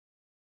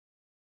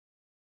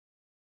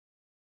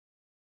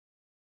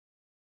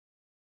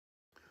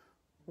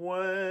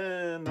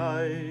When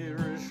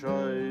Irish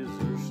eyes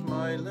are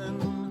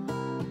smiling,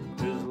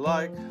 'tis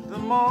like the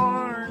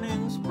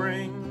morning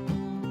spring.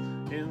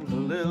 In the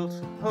lilt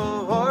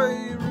of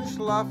Irish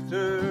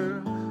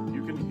laughter,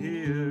 you can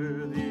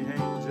hear the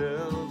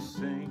angels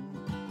sing.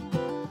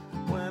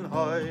 When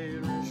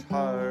Irish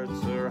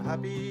hearts are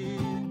happy,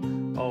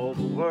 all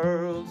the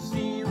world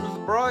seems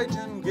bright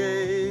and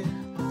gay.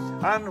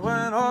 And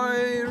when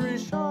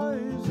Irish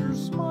eyes are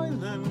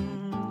smiling,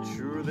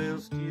 sure they'll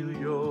steal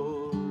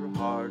your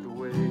heart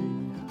away.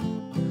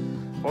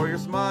 For your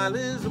smile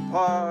is a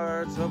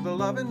part of the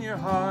love in your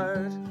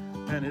heart,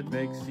 and it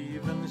makes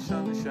even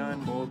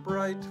sunshine more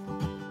bright.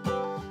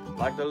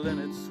 Like the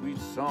linnet's sweet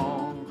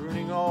song,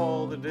 crooning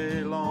all the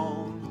day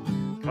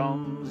long,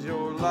 comes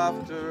your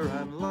laughter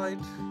and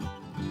light.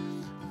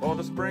 For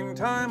the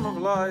springtime of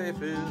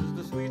life is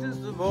the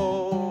sweetest of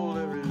all.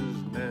 There is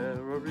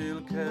never a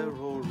real care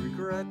or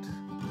regret.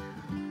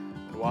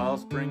 And while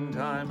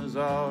springtime is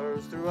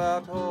ours,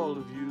 throughout all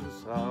of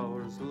youth's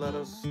hours, let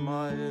us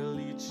smile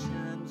each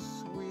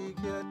chance we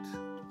get.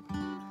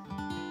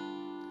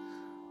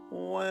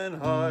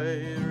 When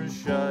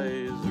Irish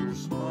eyes are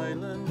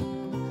smiling,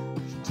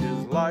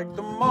 'tis like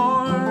the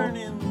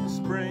morning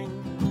spring.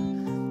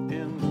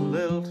 In the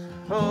lilt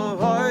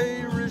of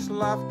Irish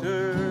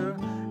laughter,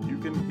 you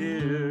can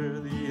hear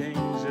the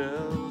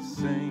angels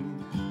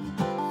sing.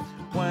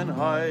 When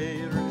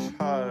Irish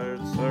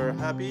hearts are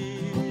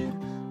happy,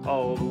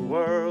 all the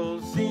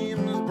world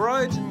seems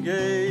bright and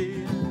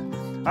gay.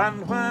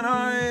 And when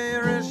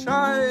Irish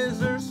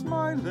eyes are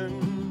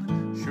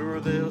smiling, sure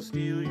they'll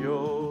steal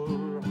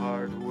your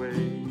heart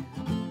away.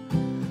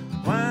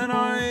 When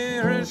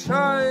Irish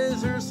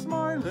eyes are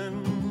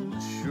smiling,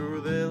 sure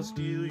they'll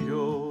steal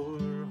your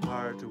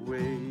heart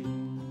away.